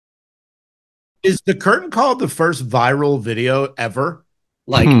Is the curtain call the first viral video ever?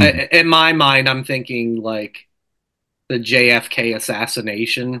 Like in my mind, I'm thinking like the JFK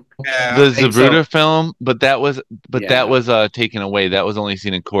assassination. Yeah. The And so, Zapruder film, but that yeah, was taken away. That was only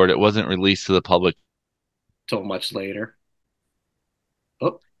seen in court. It wasn't released to the public till much later.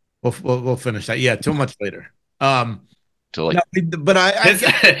 Oh, We'll finish that. Yeah, too much later. till like No, but I his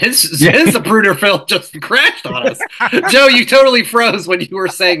get his Zapruder film just crashed on us. Joe, you totally froze when you were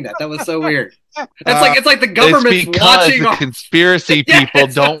saying that. That was so weird. It's like the it's government's because watching the our. conspiracy Yeah, people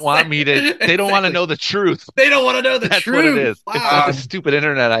that's what don't I'm want me to. saying. They don't want to Exactly. know the truth. They don't want to know the That's what it truth. is. It's not the Wow, stupid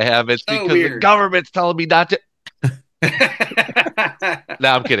internet I have. It's so because the weird. government's telling me not to. I No,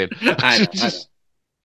 I'm kidding. know, I know.